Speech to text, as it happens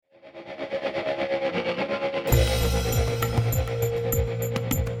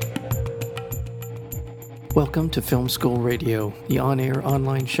Welcome to Film School Radio, the on-air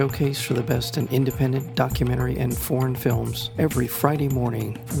online showcase for the best in independent documentary and foreign films, every Friday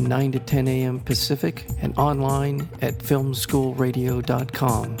morning from 9 to 10 a.m. Pacific and online at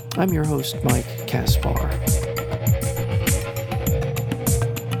filmschoolradio.com. I'm your host, Mike Kaspar.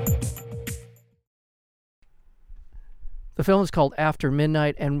 The film is called After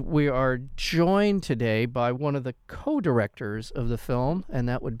Midnight, and we are joined today by one of the co-directors of the film, and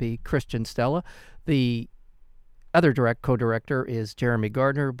that would be Christian Stella. The other co-director is Jeremy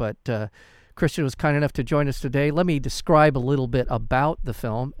Gardner, but Christian was kind enough to join us today. Let me describe a little bit about the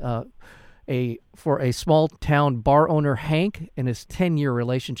film. For a small-town bar owner, Hank, and his 10-year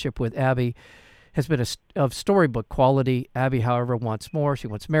relationship with Abby has been of storybook quality. Abby, however, wants more. She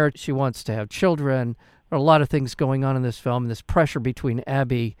wants marriage. She wants to have children. There are a lot of things going on in this film, and this pressure between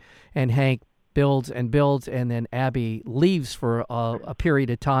Abby and Hank builds, and then Abby leaves for a period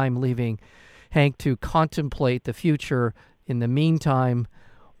of time, leaving Hank to contemplate the future. In the meantime,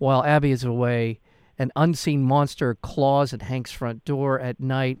 while Abby is away, an unseen monster claws at Hank's front door at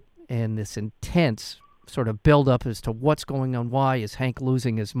night, and this intense sort of build-up as to what's going on. Why is Hank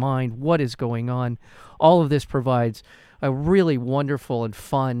losing his mind? What is going on? All of this provides a really wonderful and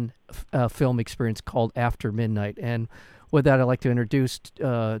fun film experience called After Midnight. And with that, I'd like to introduce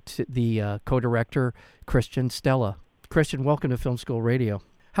to the co-director, Christian Stella. Christian, welcome to Film School Radio.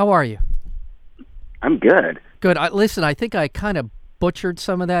 How are you? I'm good. Good. Listen, I think I kind of butchered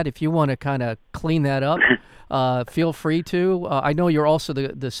some of that. If you want to kind of clean that up, feel free to. I know you're also the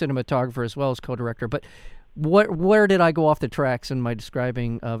cinematographer as well as co-director, but where did I go off the tracks in my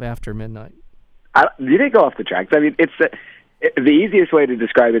describing of After Midnight? You didn't go off the tracks. I mean, the easiest way to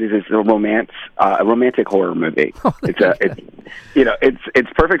describe it is it's a romantic horror movie.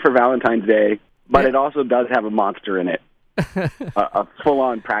 It's perfect for Valentine's Day, but it also does have a monster in it. A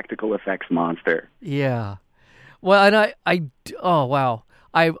full-on practical effects monster. Yeah. Well, and I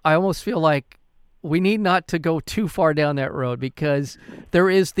almost feel like we need not to go too far down that road, because there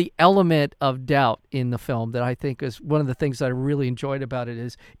is the element of doubt in the film that I think is one of the things that I really enjoyed about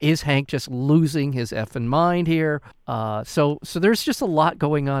it is Hank just losing his effing mind here? So there's just a lot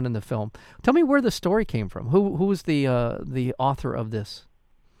going on in the film. Tell me where the story came from. Who was the author of this?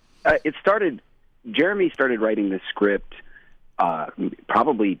 Jeremy started writing the script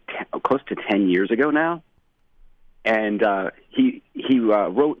probably close to 10 years ago now. And he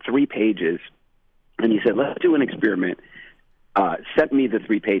wrote 3 pages, and he said, let's do an experiment. Sent me the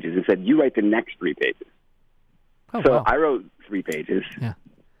 3 pages and said, you write the next 3 pages. Oh, so wow. I wrote 3 pages,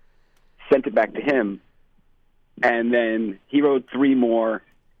 sent it back to him, and then he wrote 3 more,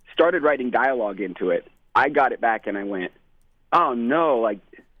 started writing dialogue into it. I got it back, and I went, oh, no, like,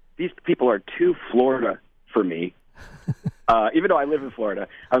 these people are too Florida for me. Even though I live in Florida,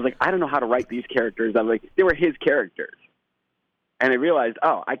 I was like, I don't know how to write these characters. I'm like, they were his characters. And I realized,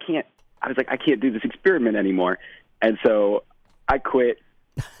 I can't do this experiment anymore. And so I quit.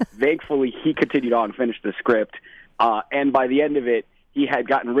 Thankfully, he continued on, finished the script. And by the end of it, he had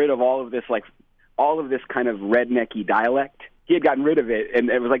gotten rid of all of this kind of rednecky dialect. He had gotten rid of it. And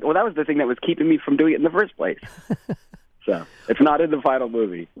it was like, well, that was the thing that was keeping me from doing it in the first place. So it's not in the final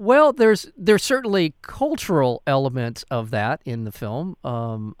movie. Well, there's certainly cultural elements of that in the film.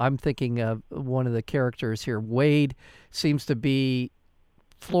 I'm thinking of one of the characters here. Wade seems to be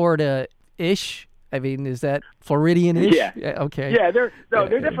Florida-ish. I mean, is that Floridian-ish? Yeah. Okay. Yeah, they're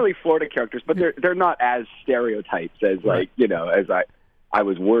definitely Florida characters, but they're not as stereotypes as as I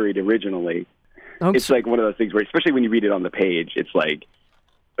was worried originally. Okay. It's like one of those things where, especially when you read it on the page, it's like,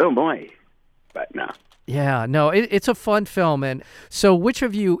 oh boy, but no. Yeah, no, it's a fun film. And so which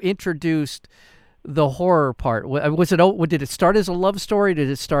of you introduced the horror part? Did it start as a love story? Did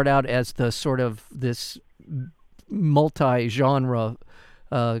it start out as the sort of this multi-genre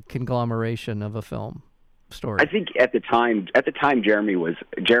conglomeration of a film story? I think at the time Jeremy was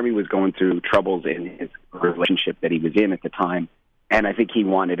going through troubles in his relationship that he was in at the time, and I think he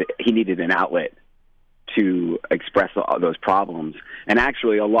needed an outlet to express all those problems. And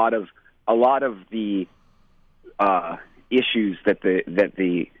actually, a lot of the issues that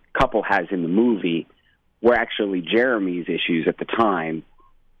the couple has in the movie were actually Jeremy's issues at the time.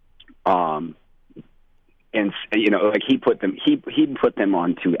 And like he put them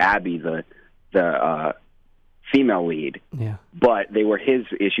onto Abby, the female lead. Yeah. But they were his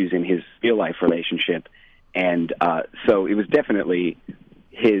issues in his real life relationship, and so it was definitely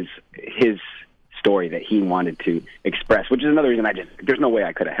his story that he wanted to express, which is another reason there's no way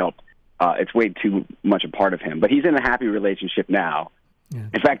I could have helped. It's way too much a part of him. But he's in a happy relationship now. Yeah.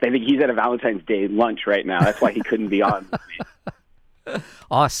 In fact, I think he's at a Valentine's Day lunch right now. That's why he couldn't be on with me.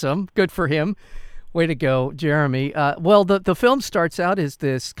 Awesome. Good for him. Way to go, Jeremy. Well, the film starts out as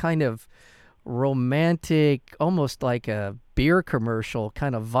this kind of romantic, almost like a beer commercial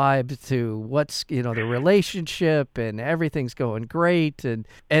kind of vibe to what's, the relationship, and everything's going great.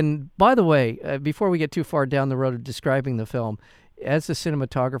 And by the way, before we get too far down the road of describing the film, as a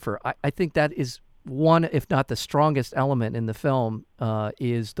cinematographer, I think that is one, if not the strongest element in the film,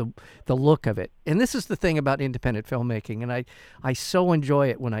 is the look of it. And this is the thing about independent filmmaking, and I so enjoy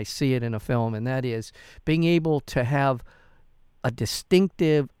it when I see it in a film, and that is being able to have a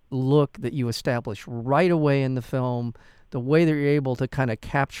distinctive look that you establish right away in the film, the way that you're able to kind of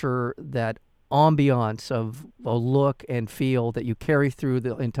capture that ambiance of a look and feel that you carry through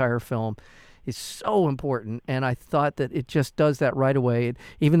the entire film is so important. And I thought that it just does that right away.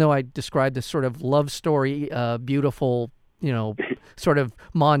 Even though I described this sort of love story, beautiful, sort of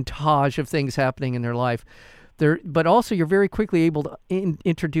montage of things happening in their life, but also you're very quickly able to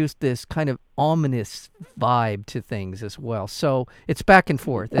introduce this kind of ominous vibe to things as well. So it's back and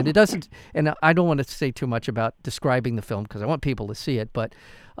forth, and it doesn't. And I don't want to say too much about describing the film because I want people to see it. But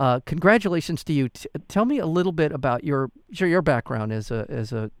congratulations to you. Tell me a little bit about your background as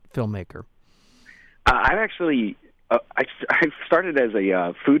a filmmaker. I've actually I started as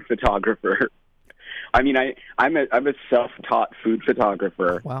a food photographer. I mean, I'm a self-taught food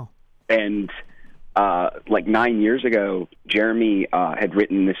photographer. Wow. And like 9 years ago, Jeremy had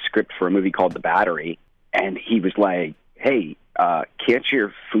written this script for a movie called The Battery, and he was like, "Hey, can't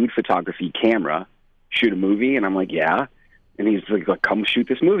your food photography camera shoot a movie?" And I'm like, "Yeah." And he's like, "Come shoot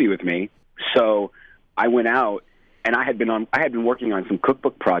this movie with me." So I went out, and I had been working on some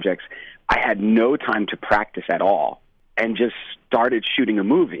cookbook projects. I had no time to practice at all, and just started shooting a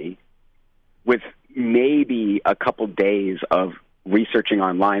movie with maybe a couple days of researching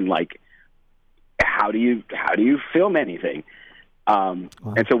online, like, how do you film anything? Wow.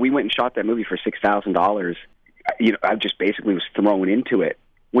 And so we went and shot that movie for $6,000. I just basically was thrown into it,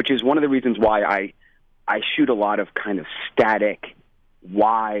 which is one of the reasons why I shoot a lot of kind of static,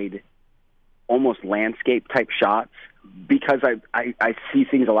 wide, almost landscape type shots, because I see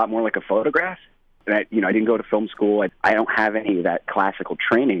things a lot more like a photograph. And I didn't go to film school. I don't have any of that classical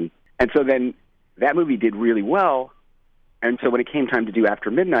training. And so then that movie did really well. And so when it came time to do After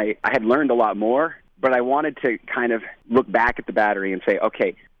Midnight, I had learned a lot more, but I wanted to kind of look back at The Battery and say,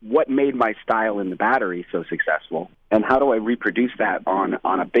 okay, what made my style in The Battery so successful? And how do I reproduce that on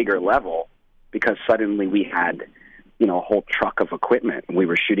a bigger level? Because suddenly we had, a whole truck of equipment, and we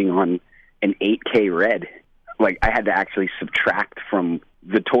were shooting on an 8K Red. Like, I had to actually subtract from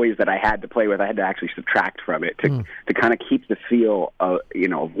the toys that I had to play with. I had to actually subtract from it to kind of keep the feel of,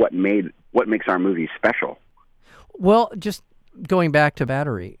 of what makes our movies special. Well, just going back to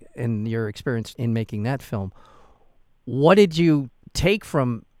Battery and your experience in making that film, what did you take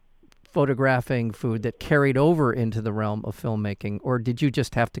from photographing food that carried over into the realm of filmmaking, or did you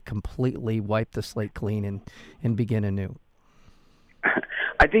just have to completely wipe the slate clean and begin anew?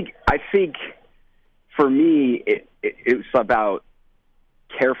 I think for me, it was about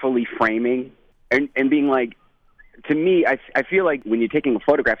carefully framing and being like, to me, I feel like when you're taking a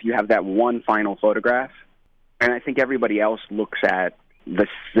photograph, you have that one final photograph. And I think everybody else looks at the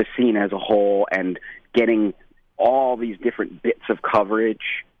scene as a whole and getting all these different bits of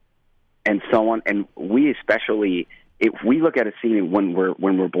coverage and so on. And we especially, if we look at a scene when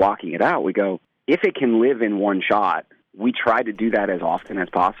we're blocking it out, we go, if it can live in one shot, we try to do that as often as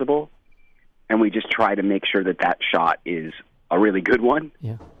possible. And we just try to make sure that shot is a really good one.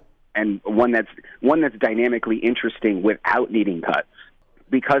 Yeah. And one that's dynamically interesting without needing cuts.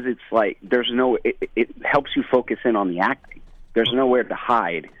 Because it's like it helps you focus in on the acting. There's nowhere to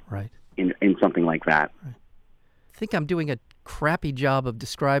hide in something like that. Right. I think I'm doing a crappy job of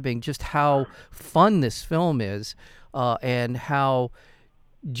describing just how fun this film is, and how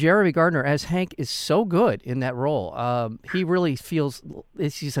Jeremy Gardner as Hank is so good in that role. He really feels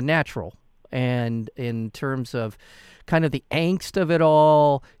he's a natural, and in terms of kind of the angst of it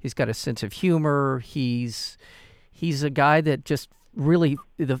all, he's got a sense of humor. He's a guy that just really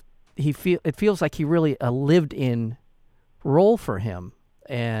it feels like he really a lived in role for him,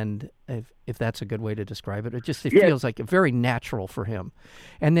 and if that's a good way to describe it, it feels like very natural for him.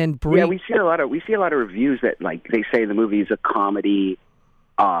 And then we see a lot of reviews that like they say the movie is a comedy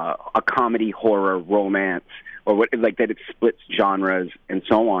horror romance, or what, like that it splits genres and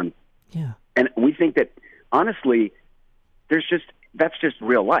so on. Yeah, and we think that honestly, that's just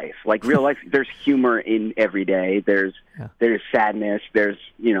real life. Like real life, there's humor in every day. There's sadness. There's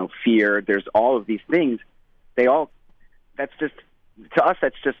fear. There's all of these things. That's just to us.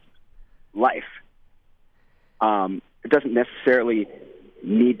 That's just life. It doesn't necessarily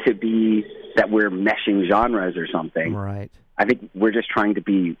need to be that we're meshing genres or something. Right. I think we're just trying to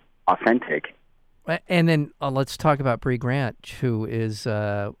be authentic. And then let's talk about Brie Grant, who is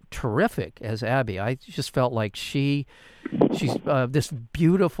terrific as Abby. I just felt like she's this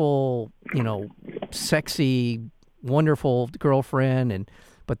beautiful, sexy, wonderful girlfriend,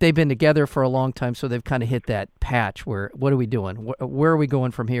 but they've been together for a long time, so they've kind of hit that patch where, what are we doing? Where are we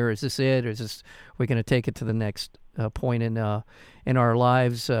going from here? Is this it? Or are we going to take it to the next point in our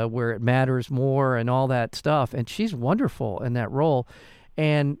lives where it matters more and all that stuff? And she's wonderful in that role.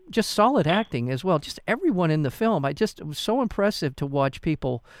 And just solid acting as well. Just everyone in the film. It was so impressive to watch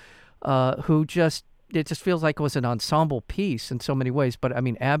people it just feels like it was an ensemble piece in so many ways. But, I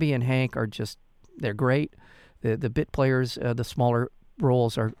mean, Abby and Hank they're great. The bit players, the smaller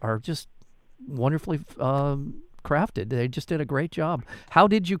roles are just wonderfully crafted. They just did a great job. How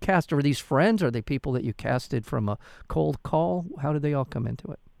did you cast? Are these friends? Are they people that you casted from a cold call? How did they all come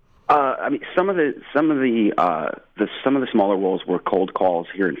into it? I mean, some of the smaller roles were cold calls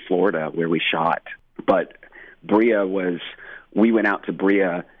here in Florida where we shot. But we went out to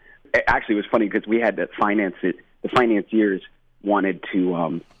Bria. Actually, it was funny because we had to finance it. The financiers wanted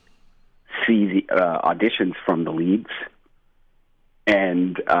to see the auditions from the leads,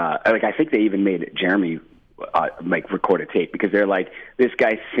 and I think they even made Jeremy record a tape because they're like, this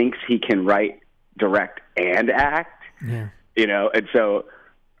guy thinks he can write, direct, and act. Yeah. And so.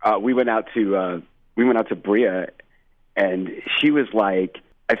 We went out to Bria, and she was like,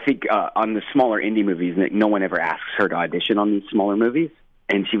 I think on the smaller indie movies, no one ever asks her to audition on these smaller movies,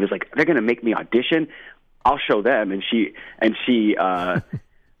 and she was like, they're going to make me audition. I'll show them, and she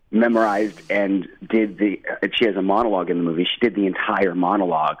memorized and she has a monologue in the movie. She did the entire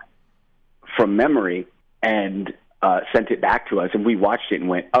monologue from memory and sent it back to us, and we watched it and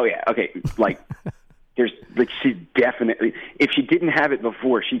went, oh yeah, okay, she definitely, if she didn't have it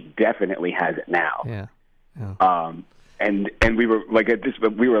before, she definitely has it now. Yeah. And we were like, this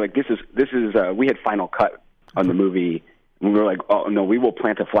is we had final cut on the movie. And we were like, oh no, we will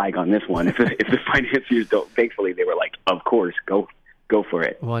plant a flag on this one. If the financiers don't, thankfully they were like, of course, go for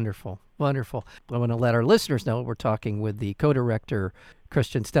it. Wonderful. I want to let our listeners know we're talking with the co-director,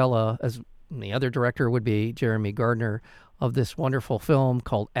 Christian Stella, as the other director would be Jeremy Gardner, of this wonderful film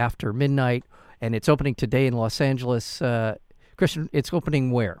called After Midnight. And it's opening today in Los Angeles. Christian, it's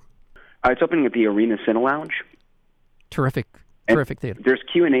opening where? It's opening at the Arena Cine Lounge. Terrific theater. There's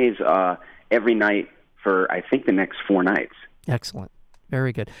Q&As every night for, I think, the next 4 nights. Excellent.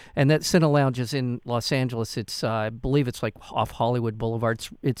 Very good. And that Cine Lounge is in Los Angeles. It's, I believe it's like off Hollywood Boulevard.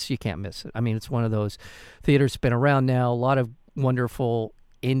 It's you can't miss it. I mean, it's one of those theaters been around now. A lot of wonderful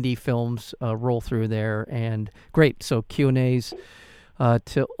indie films roll through there. And great. So Q&As.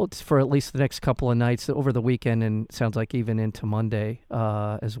 For at least the next couple of nights over the weekend, and sounds like even into Monday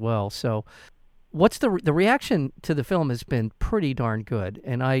as well. So what's the reaction to the film has been pretty darn good,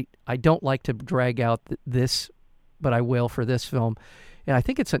 and I don't like to drag out this, but I will for this film. And I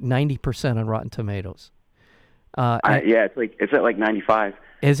think it's at 90% on Rotten Tomatoes. It's at like 95.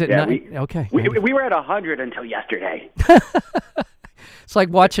 Is it? Yeah, okay. We were at 100 until yesterday. It's like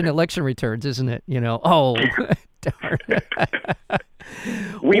watching election returns, isn't it? Oh, darn.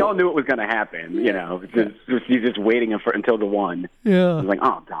 We all knew it was going to happen, You're just waiting until the one. Yeah. I was like,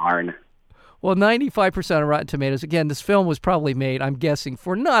 oh, darn. Well, 95% on Rotten Tomatoes. Again, this film was probably made, I'm guessing,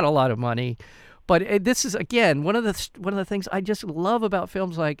 for not a lot of money. But this is, again, one of the things I just love about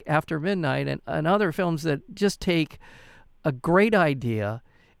films like After Midnight and other films that just take a great idea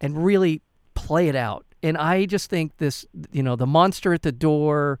and really play it out. And I just think this, the monster at the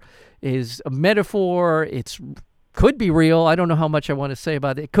door is a metaphor. Could be real. I don't know how much I want to say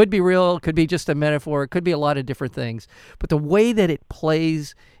about it. It could be real. It could be just a metaphor. It could be a lot of different things. But the way that it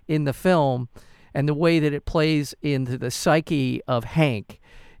plays in the film and the way that it plays into the psyche of Hank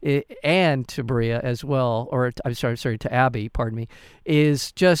and to Bria as well, or I'm sorry, to Abby, pardon me,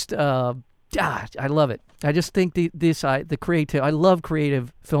 is just, I love it. I just think I love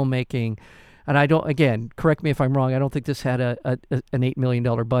creative filmmaking. And I don't, again, correct me if I'm wrong, I don't think this had an $8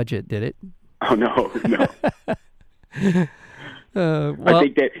 million budget, did it? Oh, no. I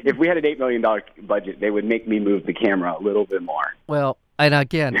think that if we had an $8 million budget, they would make me move the camera a little bit more. Well, and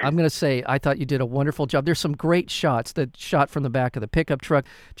again, I'm going to say I thought you did a wonderful job. There's some great shots, that shot from the back of the pickup truck,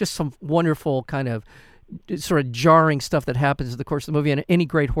 just some wonderful kind of sort of jarring stuff that happens in the course of the movie. And any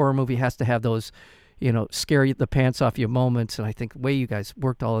great horror movie has to have those, scare the pants off you moments. And I think the way you guys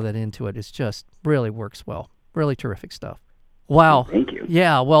worked all of that into it is just really works well. Really terrific stuff. Wow. Thank you.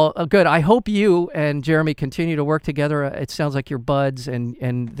 Yeah, well, good. I hope you and Jeremy continue to work together. It sounds like you're buds,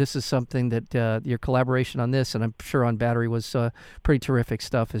 and this is something that your collaboration on this, and I'm sure on Battery, was pretty terrific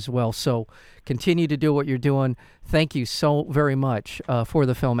stuff as well. So continue to do what you're doing. Thank you so very much for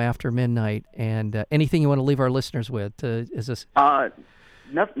the film After Midnight. And anything you want to leave our listeners with? Is this? Not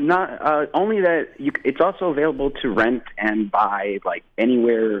only that. It's also available to rent and buy, like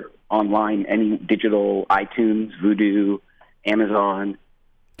anywhere online, any digital, iTunes, Vudu, Amazon.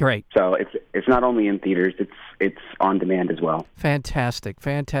 Great. So it's not only in theaters; it's on demand as well. Fantastic.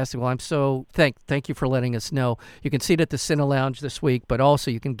 Well, I'm so thank you for letting us know. You can see it at the Cine Lounge this week, but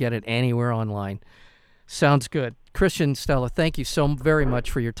also you can get it anywhere online. Sounds good. Christian Stella, thank you so very much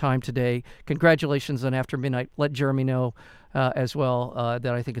for your time today. Congratulations on After Midnight. Let Jeremy know as well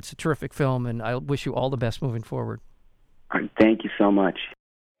that I think it's a terrific film, and I wish you all the best moving forward. All right, thank you so much.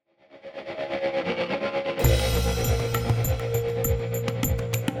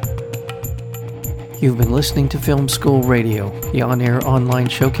 You've been listening to Film School Radio, the on-air online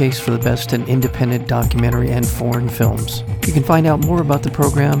showcase for the best in independent documentary and foreign films. You can find out more about the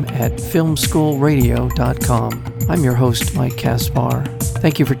program at filmschoolradio.com. I'm your host, Mike Kaspar.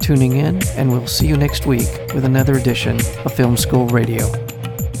 Thank you for tuning in, and we'll see you next week with another edition of Film School Radio.